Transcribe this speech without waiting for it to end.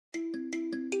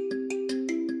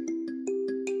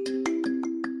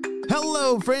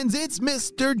Hello, friends, it's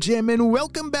Mr. Jim, and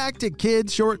welcome back to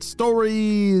Kids Short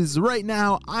Stories. Right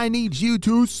now, I need you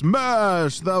to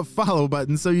smash the follow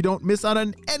button so you don't miss out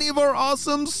on any of our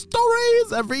awesome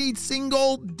stories every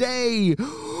single day.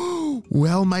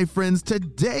 Well, my friends,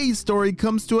 today's story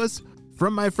comes to us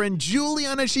from my friend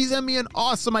Juliana. She sent me an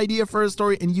awesome idea for a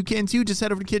story, and you can too. Just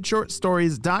head over to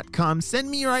kidshortstories.com. Send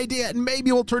me your idea, and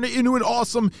maybe we'll turn it into an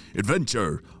awesome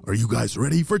adventure. Are you guys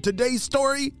ready for today's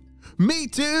story? Me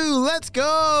too. Let's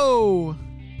go.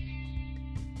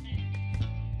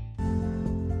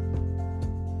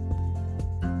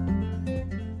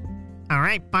 All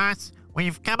right, boss.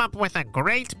 We've come up with a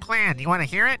great plan. You want to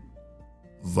hear it?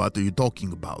 What are you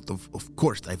talking about? Of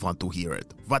course I want to hear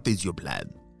it. What is your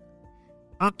plan?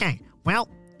 Okay, well,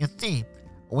 you see,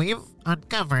 we've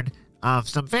uncovered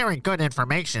some very good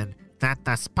information that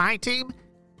the spy team,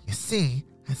 you see,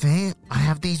 they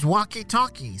have these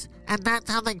walkie-talkies, and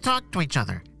that's how they talk to each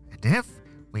other. And if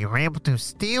we were able to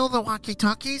steal the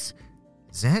walkie-talkies,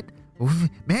 then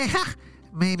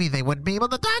maybe they wouldn't be able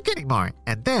to talk anymore,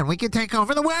 and then we could take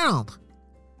over the world.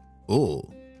 Oh,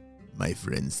 my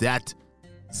friends, that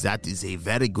is a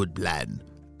very good plan.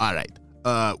 All right.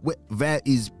 Where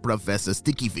is Professor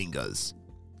Sticky Fingers?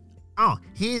 Oh,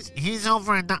 he's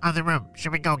over in the other room.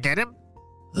 Should we go get him?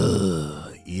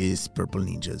 Yes, Purple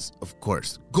Ninjas, of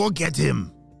course. Go get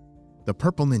him! The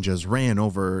Purple Ninjas ran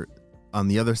over on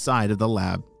the other side of the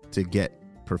lab to get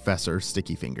Professor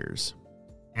Sticky Fingers.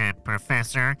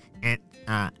 Professor,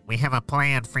 we have a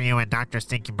plan for you and Dr.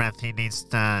 Stinky Breath. He needs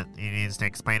to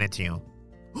explain it to you.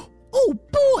 Oh,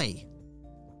 boy!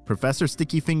 Professor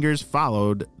Sticky Fingers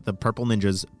followed the Purple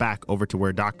Ninjas back over to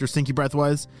where Dr. Stinky Breath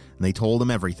was, and they told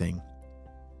him everything.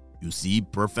 You see,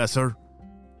 Professor?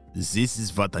 This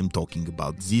is what I'm talking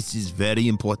about. This is very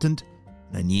important.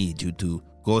 I need you to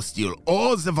go steal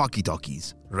all the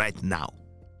walkie-talkies right now.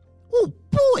 Oh,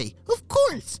 boy, of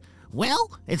course. Well,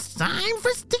 it's time for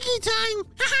sticky time.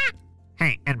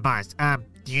 Hey, and boss,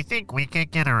 do you think we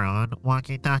could get our own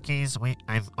walkie-talkies?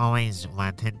 I've always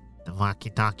wanted the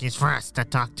walkie-talkies for us to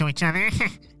talk to each other.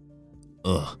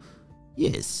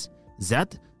 Yes.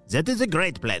 That is a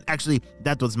great plan. Actually,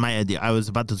 that was my idea. I was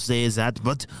about to say that,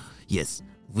 but yes.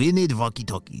 We need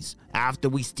walkie-talkies. After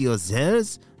we steal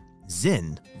theirs,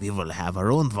 then we will have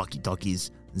our own walkie-talkies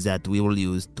that we will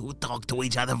use to talk to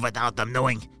each other without them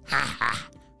knowing. Ha ha.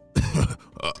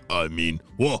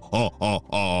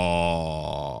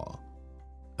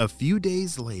 A few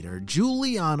days later,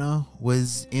 Juliana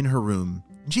was in her room.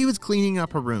 She was cleaning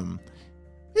up her room.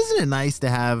 Isn't it nice to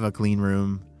have a clean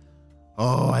room?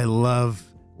 Oh, I love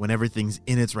when everything's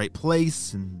in its right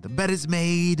place and the bed is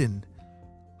made and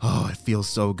oh, it feels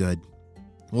so good.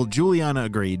 Well, Juliana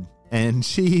agreed, and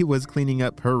she was cleaning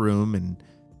up her room,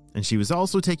 and she was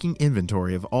also taking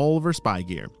inventory of all of her spy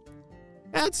gear.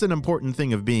 That's an important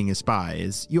thing of being a spy,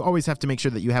 is you always have to make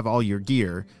sure that you have all your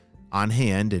gear on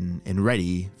hand and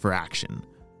ready for action.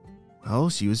 Well,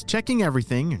 she was checking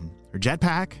everything, and her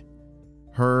jetpack,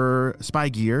 her spy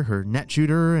gear, her net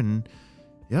shooter, and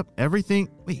yep, everything.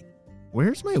 Wait,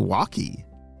 where's my walkie?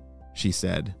 She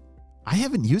said. I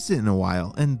haven't used it in a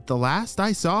while, and the last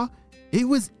I saw, it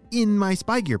was in my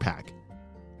spy gear pack.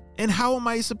 And how am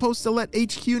I supposed to let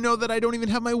HQ know that I don't even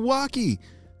have my walkie?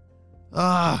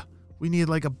 We need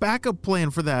like a backup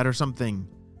plan for that or something.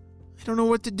 I don't know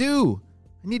what to do.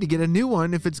 I need to get a new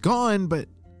one if it's gone, but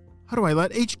how do I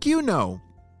let HQ know?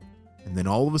 And then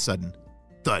all of a sudden,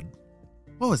 thud.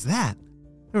 What was that?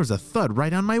 There was a thud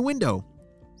right on my window.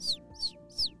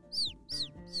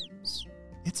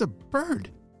 It's a bird.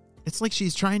 It's like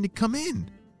she's trying to come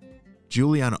in.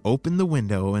 Juliana opened the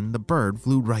window and the bird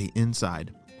flew right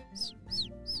inside.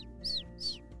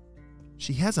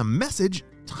 She has a message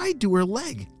tied to her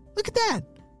leg. Look at that.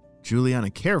 Juliana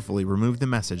carefully removed the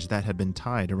message that had been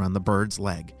tied around the bird's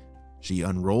leg. She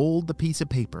unrolled the piece of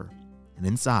paper, and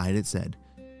inside it said,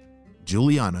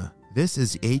 Juliana, this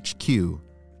is HQ.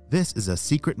 This is a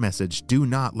secret message. Do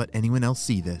not let anyone else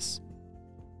see this.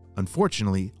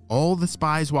 Unfortunately, all the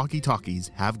spies' walkie-talkies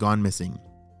have gone missing.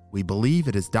 We believe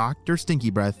it is Dr. Stinky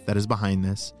Breath that is behind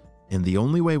this, and the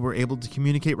only way we're able to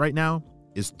communicate right now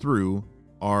is through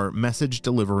our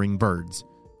message-delivering birds.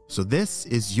 So this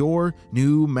is your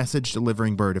new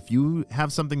message-delivering bird. If you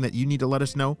have something that you need to let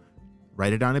us know,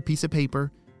 write it on a piece of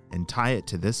paper and tie it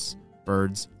to this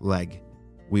bird's leg.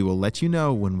 We will let you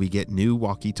know when we get new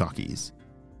walkie-talkies.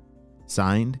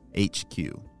 Signed,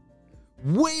 HQ.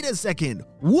 Wait a second.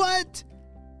 What?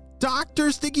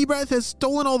 Dr. Sticky Breath has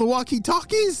stolen all the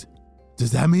walkie-talkies?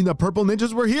 Does that mean the Purple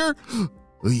Ninjas were here?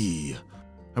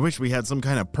 I wish we had some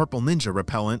kind of Purple Ninja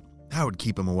repellent. That would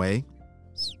keep him away.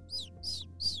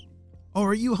 Oh,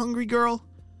 are you hungry, girl?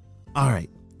 All right,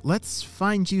 let's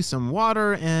find you some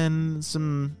water and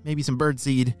maybe some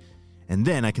birdseed, and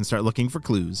then I can start looking for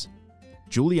clues.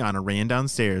 Juliana ran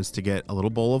downstairs to get a little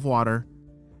bowl of water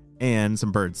and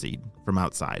some birdseed from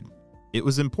outside. It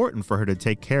was important for her to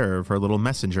take care of her little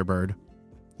messenger bird.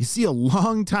 You see, a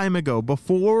long time ago,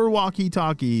 before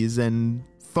walkie-talkies and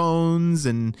phones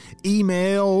and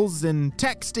emails and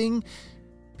texting,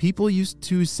 people used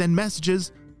to send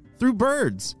messages through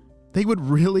birds. They would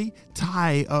really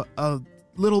tie a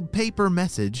little paper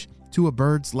message to a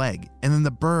bird's leg, and then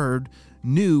the bird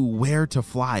knew where to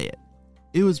fly it.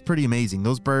 It was pretty amazing.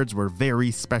 Those birds were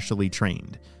very specially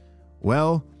trained.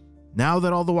 Well, now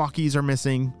that all the walkies are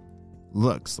missing,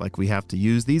 looks like we have to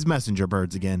use these messenger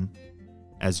birds again.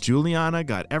 As Juliana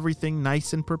got everything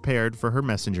nice and prepared for her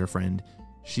messenger friend,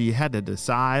 she had to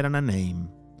decide on a name.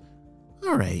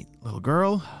 All right, little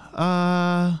girl,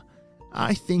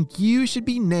 I think you should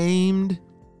be named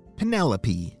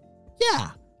Penelope.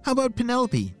 Yeah, how about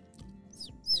Penelope?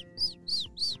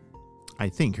 I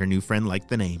think her new friend liked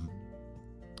the name.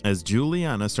 As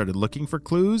Juliana started looking for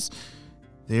clues,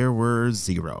 there were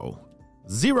zero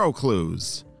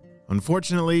clues.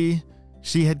 Unfortunately,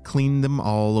 she had cleaned them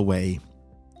all away.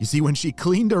 You see, when she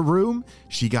cleaned her room,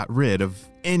 she got rid of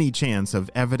any chance of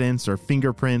evidence or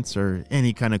fingerprints or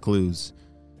any kind of clues.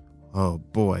 Oh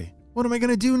boy, what am I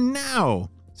going to do now?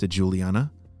 Said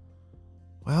Juliana.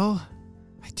 Well,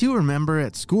 I do remember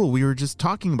at school we were just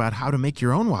talking about how to make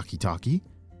your own walkie-talkie.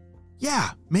 Yeah,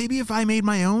 maybe if I made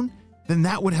my own, then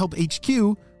that would help HQ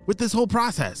with this whole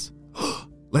process.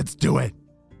 Let's do it.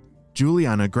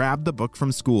 Juliana grabbed the book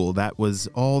from school that was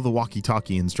all the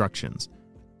walkie-talkie instructions.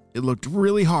 It looked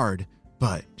really hard,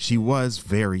 but she was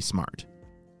very smart.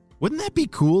 Wouldn't that be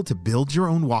cool to build your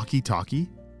own walkie-talkie?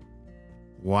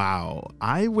 Wow,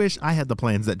 I wish I had the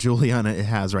plans that Juliana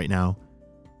has right now.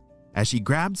 As she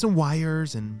grabbed some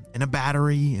wires and a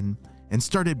battery and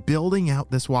started building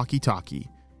out this walkie-talkie,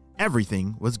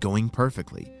 everything was going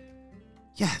perfectly.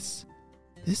 Yes,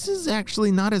 this is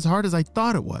actually not as hard as I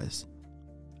thought it was.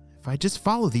 If I just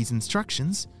follow these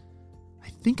instructions, I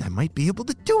think I might be able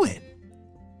to do it.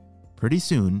 Pretty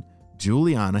soon,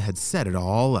 Juliana had set it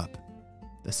all up.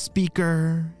 The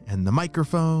speaker and the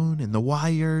microphone and the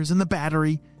wires and the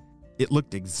battery. It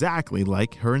looked exactly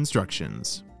like her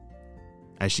instructions.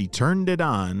 As she turned it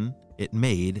on, it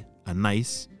made a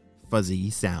nice, fuzzy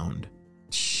sound.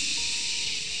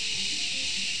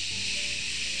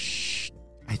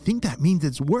 I think that means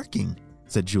it's working,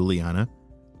 said Juliana,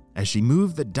 as she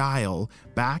moved the dial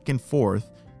back and forth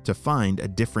to find a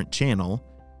different channel.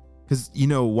 Because,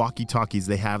 walkie-talkies,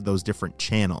 they have those different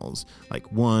channels, like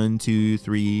 1, 2,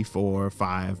 3, 4,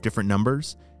 5 different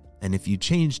numbers. And if you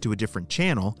change to a different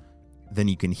channel, then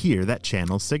you can hear that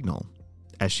channel signal.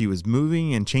 As she was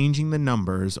moving and changing the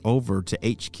numbers over to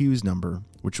HQ's number,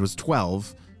 which was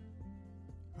 12,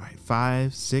 all right,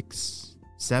 5, 6,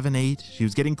 7, 8. She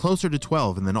was getting closer to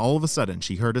 12, and then all of a sudden,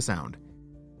 she heard a sound.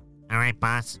 All right,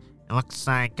 boss. It looks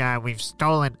like we've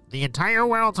stolen the entire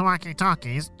world's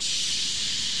walkie-talkies.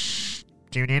 Shh.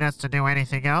 Do you need us to do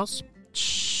anything else?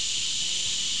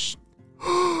 Shh.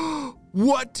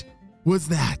 What was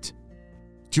that?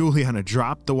 Juliana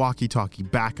dropped the walkie-talkie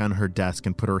back on her desk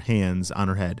and put her hands on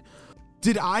her head.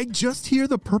 Did I just hear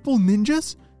the purple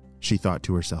ninjas? She thought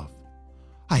to herself.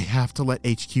 I have to let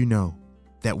HQ know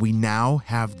that we now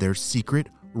have their secret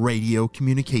radio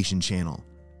communication channel.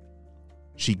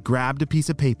 She grabbed a piece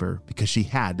of paper because she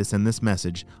had to send this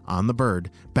message on the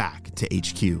bird back to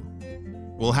HQ.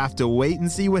 We'll have to wait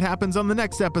and see what happens on the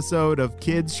next episode of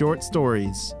Kids Short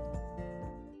Stories.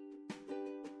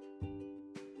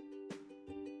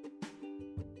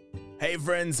 Hey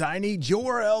friends, I need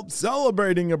your help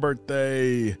celebrating a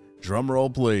birthday. Drum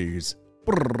roll, please.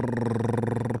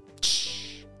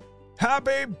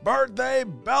 Happy birthday,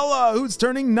 Bella, who's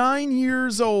turning 9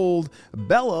 years old.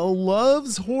 Bella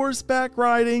loves horseback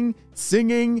riding,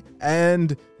 singing,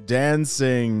 and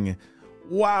dancing.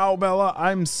 Wow, Bella,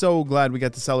 I'm so glad we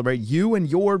got to celebrate you and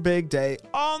your big day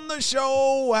on the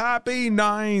show. Happy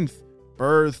 9th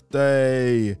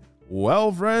birthday.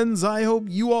 Well, friends, I hope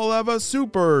you all have a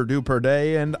super duper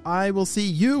day, and I will see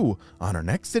you on our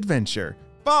next adventure.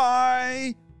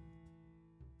 Bye!